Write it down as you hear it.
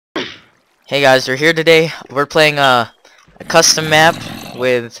Hey guys, we're here today. We're playing a custom map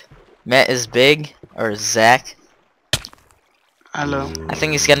with Matt is Big, or Zach. Hello. I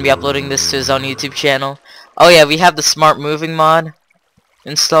think he's gonna be uploading this to his own YouTube channel. Oh yeah, we have the smart moving mod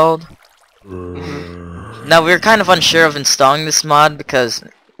installed. Now we're kind of unsure of installing this mod because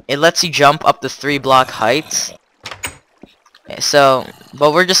it lets you jump up to 3 block heights. So,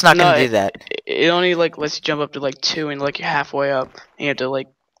 but we're just not gonna do that. It only lets you jump up to 2 and you're halfway up and you have to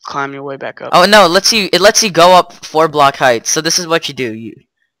climb your way back up. Oh no, it lets you go up 4 block heights. So this is what you do. You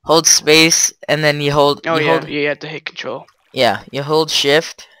hold space and then you hold you have to hit control. Yeah, you hold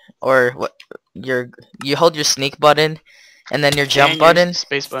shift or you hold your sneak button and then your jump button,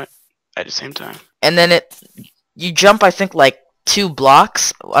 space button at the same time. and then you jump I think like 2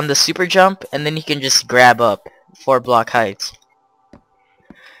 blocks on the super jump, and then you can just grab up 4 block heights.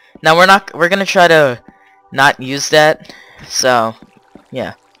 Now we're gonna try to not use that. So,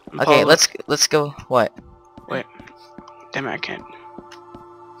 yeah. Okay, let's go. What? Wait. Damn it, I can't.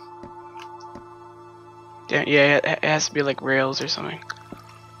 Damn, yeah, it has to be like rails or something.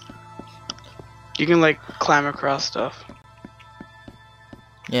 You can climb across stuff.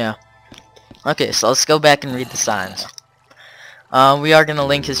 Yeah. Okay, so let's go back and read the signs. We are gonna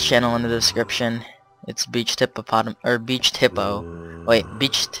link his channel in the description. It's Beached Hippo. Wait,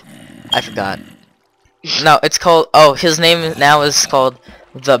 Beached. I forgot. No, it's called. Oh, his name now is called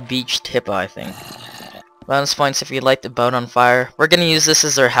the Beached Hippo, I think. Bonus points if you light the boat on fire. We're gonna use this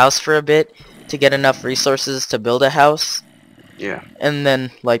as our house for a bit to get enough resources to build a house. Yeah. And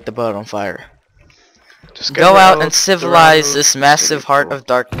then light the boat on fire. Go out and civilize this massive heart of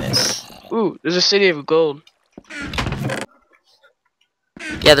darkness. Ooh, there's a city of gold.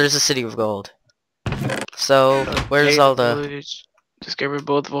 Yeah, there's a city of gold. So, where's all the... Village. Discover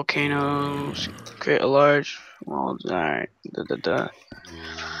both volcanoes. Create a large wall. Alright.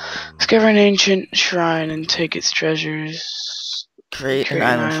 Discover an ancient shrine and take its treasures. Create an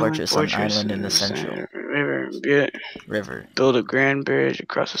island fortress on island in the central river. Build a grand bridge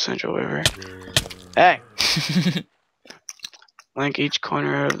across the central river. Hey! Link each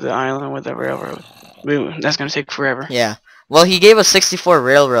corner of the island with a railroad. Boom. That's gonna take forever. Yeah. Well, he gave us 64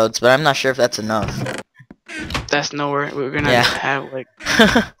 railroads, but I'm not sure if that's enough. That's nowhere. We're gonna have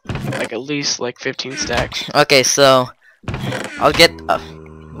at least 15 stacks. Okay, so I'll get.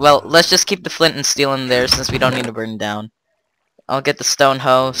 Well, let's just keep the flint and steel in there since we don't need to burn down. I'll get the stone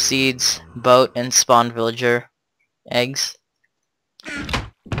hoe, seeds, boat, and spawn villager eggs.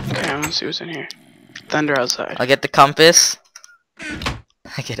 Okay, I wanna see what's in here. Thunder outside. I'll get the compass.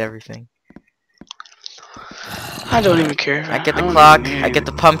 I get everything. I don't even care. I get the clock. I get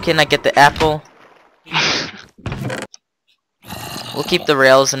the pumpkin. I get the apple. We'll keep the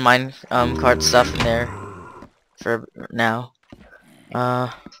rails and mine cart stuff in there for now.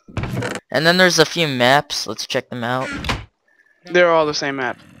 And then there's a few maps. Let's check them out. They're all the same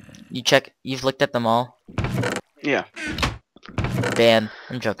map. You've looked at them all? Yeah. Ban.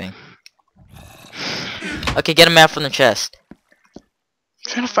 I'm joking. Okay, get a map from the chest. I'm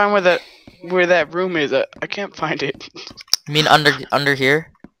trying to find where that room is. I can't find it. You mean under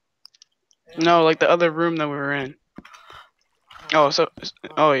here? No, the other room that we were in. Oh,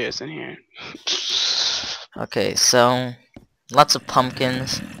 yeah, it's in here. Okay, so lots of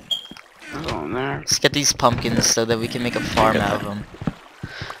pumpkins. I'll go in there. Let's get these pumpkins so that we can make a farm out of them.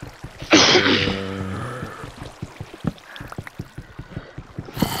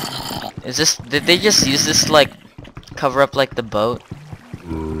 Did they just use this to cover up the boat?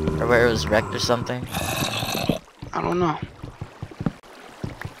 Or where it was wrecked or something? I don't know.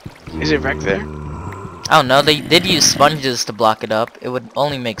 Is it wrecked there? I don't know, they did use sponges to block it up. It would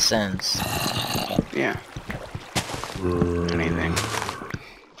only make sense. Yeah. Anything.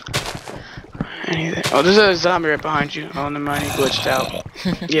 Oh, there's a zombie right behind you. Oh, never mind, he glitched out.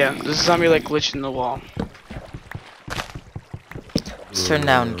 Yeah, there's a zombie glitched in the wall. Let's turn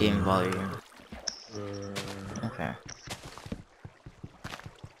down game volume. Okay.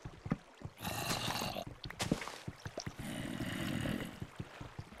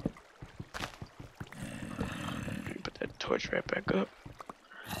 Put that torch right back up.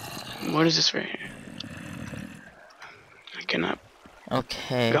 What is this right here? I cannot.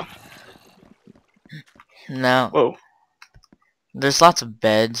 Okay. Go. Now. Whoa. There's lots of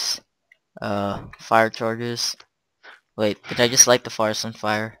beds. Fire charges. Wait, did I just light the forest on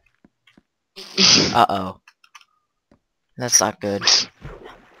fire? Uh-oh. That's not good.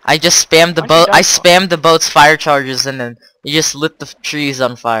 I just spammed the boat. I spammed the boat's fire charges and then it just lit the trees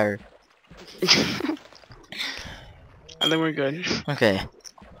on fire. I think we're good. Okay.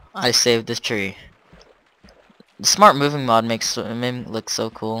 I saved this tree. The smart moving mod makes it look so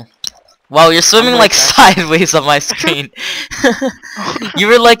cool. Wow, you're swimming way like faster. sideways on my screen. You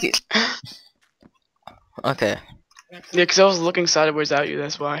were like, okay. Yeah, because I was looking sideways at you.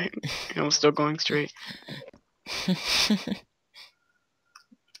 That's why. I was still going straight.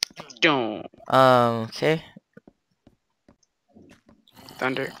 Don't Okay.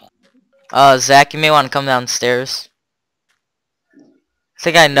 thunder. Zach, you may want to come downstairs. I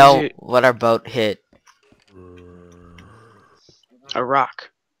think I Is know it what our boat hit. a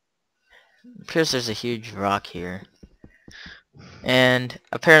rock? Appears there's a huge rock here. And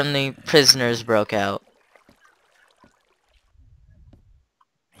apparently prisoners broke out.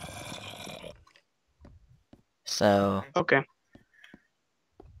 So, Okay.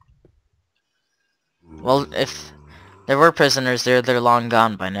 well, if there were prisoners there, they're long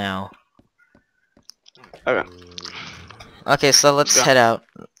gone by now. Okay. Okay, so Let's let's go. head out.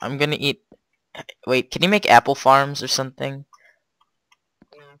 I'm gonna eat. Wait, can you make apple farms or something?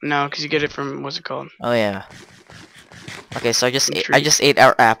 No, because you get it from what's it called? Oh yeah. Okay, so I Tree. just ate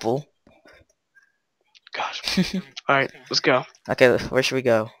our apple. Gosh. All right, let's go Okay, where should we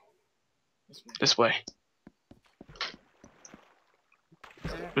go? this way.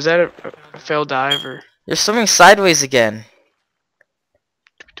 Was that a failed dive or? You're swimming sideways again.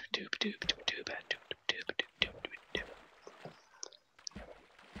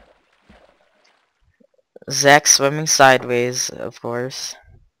 Zach swimming sideways, of course.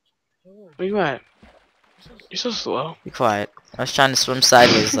 Where you at? You're so slow. Be quiet. I was trying to swim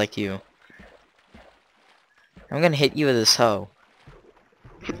sideways like you. I'm gonna hit you with this hoe.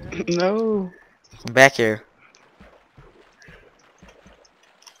 No. I'm back here.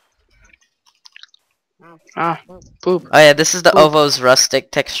 Ah, poop. Oh yeah, this is the Poop. Ovo's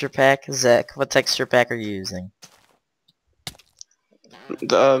rustic texture pack. Zach, what texture pack are you using?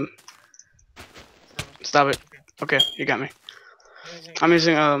 The stop it. Okay, you got me. I'm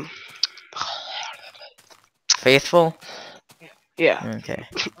using Faithful? yeah. Okay.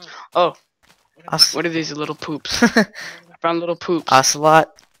 Oh, Os what are these little poops? I found little poops.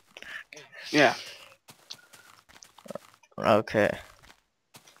 Ocelot? Yeah. Okay.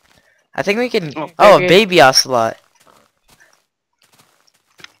 I think we can... Oh, Oh, a baby. baby ocelot.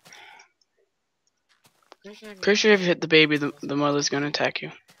 Pretty sure if you hit the baby, the mother's gonna attack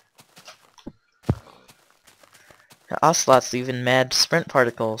you. The ocelot's leaving mad sprint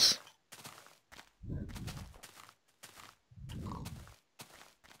particles.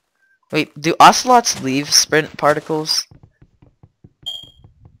 Wait, do ocelots leave sprint particles?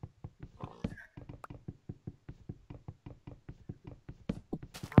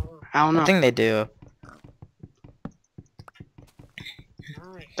 I don't know. I think they do.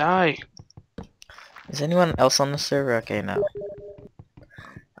 Die. Is anyone else on the server? Okay, no.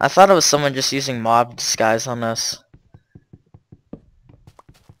 I thought it was someone just using mob disguise on us.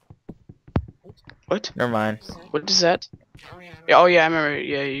 What? Never mind. What is that? Yeah, oh yeah, I remember.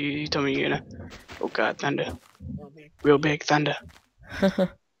 Yeah, you told me you're gonna. Oh god, thunder. Real big thunder.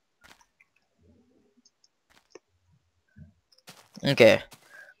 Okay.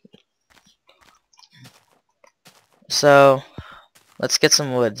 So, let's get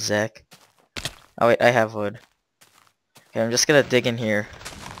some wood, Zach. Oh wait, I have wood. Okay, I'm just gonna dig in here.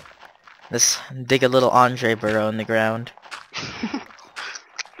 Let's dig a little Andre burrow in the ground.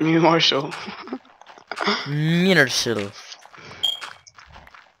 Me and Marshall. Minuscule.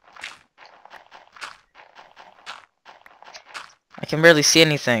 I can barely see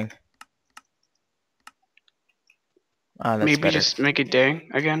anything. Oh, that's Maybe better. just make it day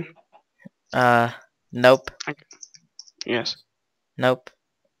again. Nope. Yes. Nope.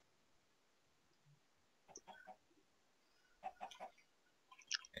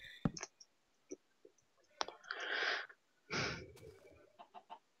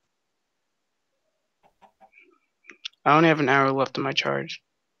 I only have an hour left on my charge.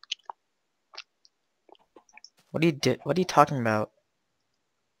 What are you talking about?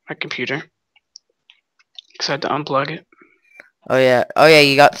 My computer. Cause I had to unplug it. Oh yeah,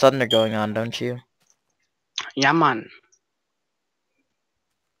 you got thunder going on, don't you? Yeah, man.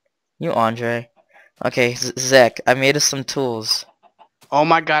 You Andre. Okay, Zach, I made us some tools. Oh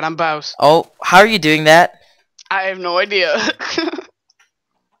my god, I'm Bouse. Oh, how are you doing that? I have no idea.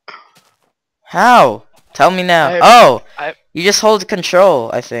 How? Tell me now. You just hold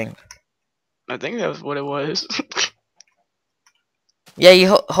control, I think. I think that was what it was. Yeah,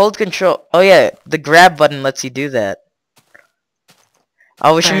 you hold control. Oh yeah, the grab button lets you do that.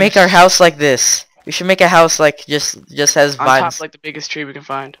 Oh, we should make our house like this. We should make a house like just has on vines. top, like the biggest tree we can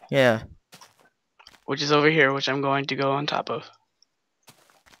find. Yeah. Which is over here, which I'm going to go on top of.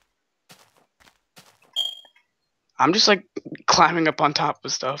 I'm just like climbing up on top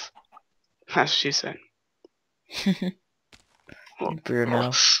of stuff. That's what she said. Bruno.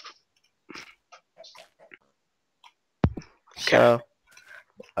 Okay. So,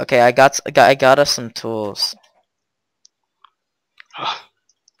 okay, I got us some tools.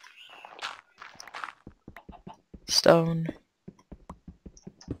 Stone.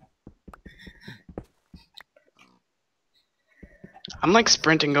 I'm like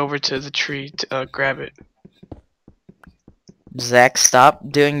sprinting over to the tree to grab it. Zach, stop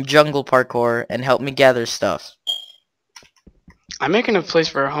doing jungle parkour and help me gather stuff. I'm making a place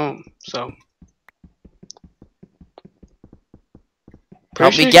for a home, so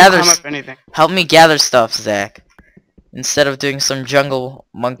Help me you can gather. climb up anything. Help me gather stuff, Zach. Instead of doing some jungle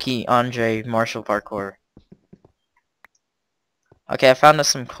monkey Andre Marshall parkour. Okay, I found us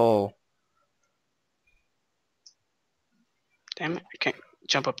some coal. Damn it, I can't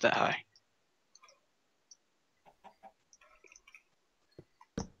jump up that high.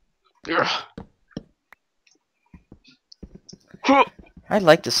 Ugh. I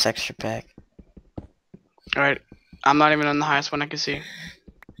like this texture pack. Alright, I'm not even on the highest one I can see.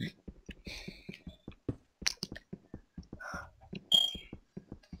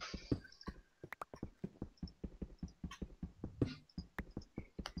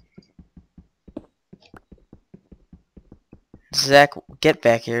 Zach, get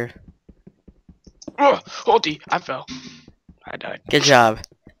back here. Ugh, Holty, I fell. I died. Good job.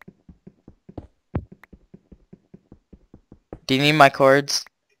 Do you need my cords?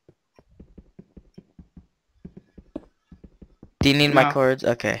 Do you need my No. cords?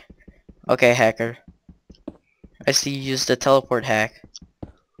 Okay. Okay, hacker. I see you used the teleport hack.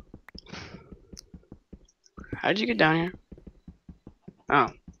 How'd you get down here? Oh.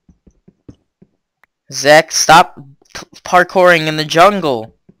 Zach, stop parkouring in the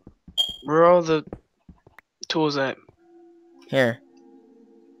jungle. Where are all the tools at? Here.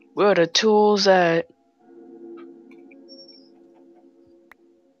 Where are the tools at?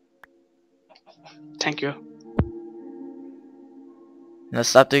 Thank you. Now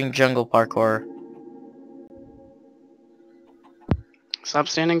stop doing jungle parkour. Stop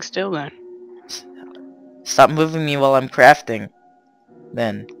standing still then. Stop moving me while I'm crafting.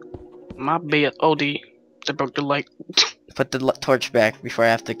 Then. My bad, OD. I broke the light. Put the torch back before I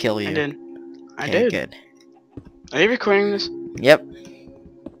have to kill you. I did. I Okay, did. good. Are you recording this? Yep.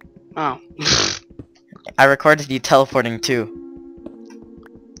 Oh. I recorded you teleporting too.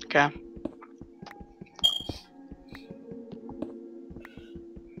 Okay.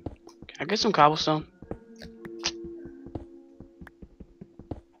 Can I get some cobblestone?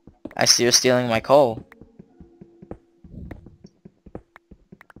 I see you're stealing my coal.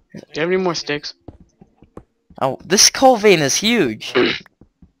 Do you have any more sticks? Oh, this coal vein is huge. Do you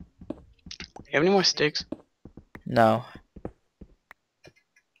have any more sticks? No.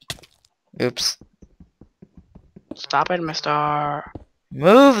 Oops. Stop it, mister.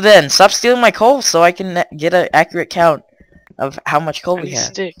 Move then. Stop stealing my coal so I can get an accurate count of how much coal I we need have.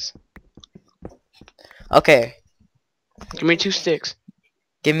 sticks. Okay. Give me 2 sticks.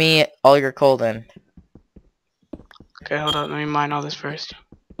 Give me all your coal then. Okay, hold on. Let me mine all this first.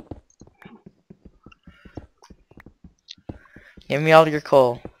 Give me all your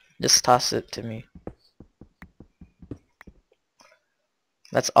coal. Just toss it to me.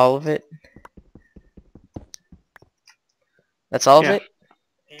 That's all of it? That's all of it?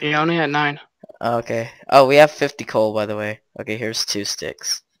 Yeah, I only had 9. Okay. Oh, we have 50 coal, by the way. Okay, here's 2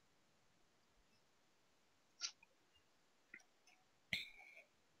 sticks.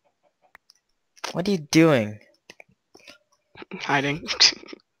 What are you doing? Hiding.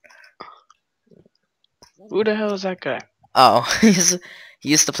 Who the hell is that guy? Oh, he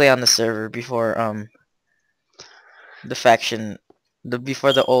used to play on the server before the faction,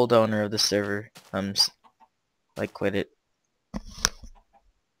 before the old owner of the server like quit it.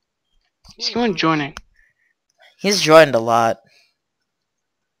 He's going joining. He's joined a lot.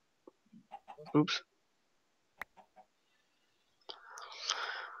 Oops.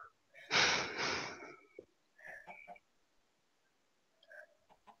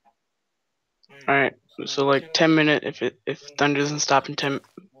 Alright, so like 10 minutes, if thunder doesn't stop in 10,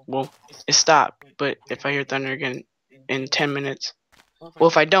 well, it stopped, but if I hear thunder again in 10 minutes, well,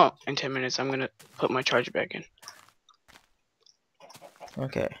 if I don't in 10 minutes, I'm gonna put my charger back in.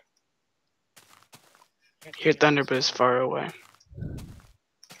 Okay. Hear thunder, but it's far away.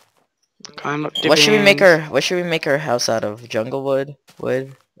 Climb up the What should we make bangs. what should we make our house out of? Jungle wood,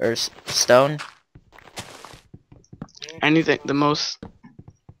 or stone? Anything, the most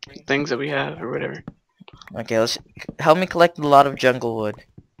things that we have or whatever. Okay, let's help me collect a lot of jungle wood.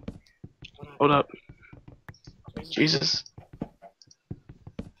 Hold up. Jesus.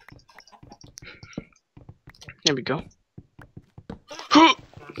 There we go. Oh,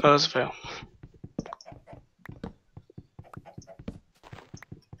 that was a fail.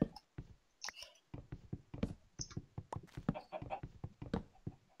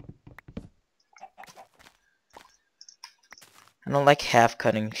 I don't like half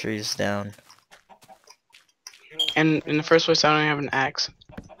cutting trees down. And in the first place, I don't have an axe.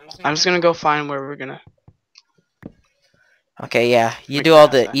 I'm just gonna go find where we're gonna. Okay, yeah, you Make do all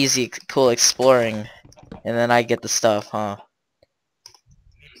paths the at. easy, cool exploring, and then I get the stuff, huh?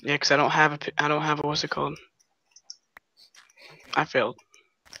 Yeah, cause I don't have a what's it called? I failed.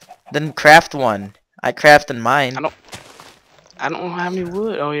 Then craft one. I crafted mine. I don't have any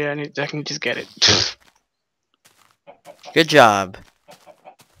wood. Oh yeah, I can just get it. Good job.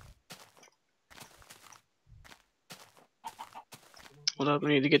 Hold up, I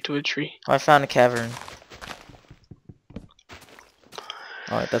need to get to a tree. Oh, I found a cavern.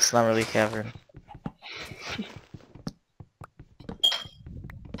 Oh, that's not really a cavern.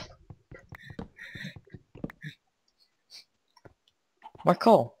 More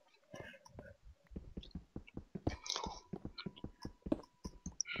coal.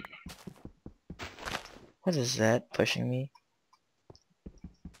 What is that pushing me?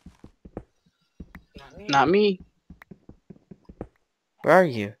 Not me. Where are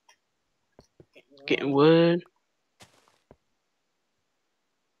you? Getting wood.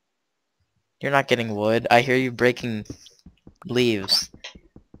 You're not getting wood. I hear you breaking leaves.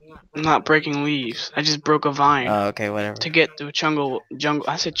 I'm not breaking leaves. I just broke a vine Oh, okay, whatever. to get to a jungle.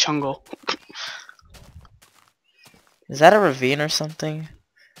 I said jungle. Is that a ravine or something?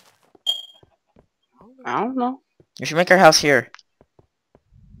 I don't know. We should make our house here.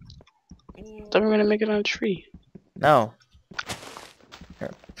 Thought we were gonna make it on a tree. No.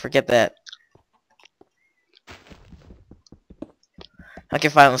 Here, forget that. Okay,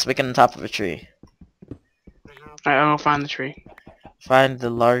 fine. Let's make it on top of a tree. Alright, I'm gonna find the tree. Find the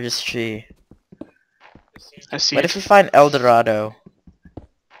largest tree. I see What it. if we find Eldorado?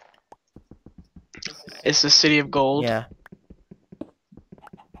 It's the city of gold. Yeah.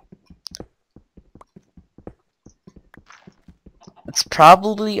 It's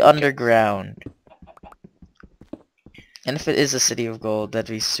probably underground. And if it is a city of gold,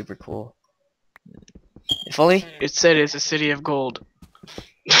 that'd be super cool. If only... It said it's a city of gold.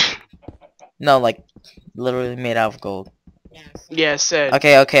 No, like, literally made out of gold. Yeah, it said.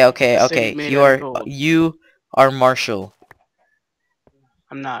 Okay. Made You out of are... gold. You are Marshall.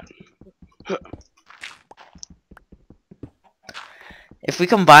 I'm not. If we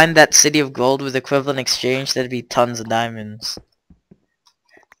combine that city of gold with equivalent exchange, that'd be tons of diamonds.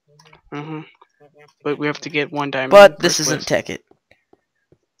 But we have to get one diamond. But this isn't Tekkit.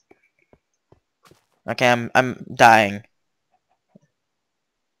 Okay, I'm dying.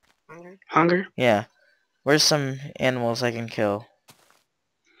 Hunger? Yeah. Where's some animals I can kill?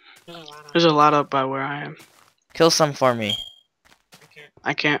 There's a lot up by where I am. Kill some for me.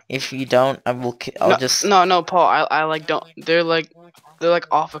 I can't. If you don't, I'll just... No, Paul. I like don't. They're like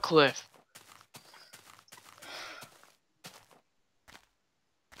off a cliff.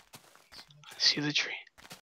 I see the tree.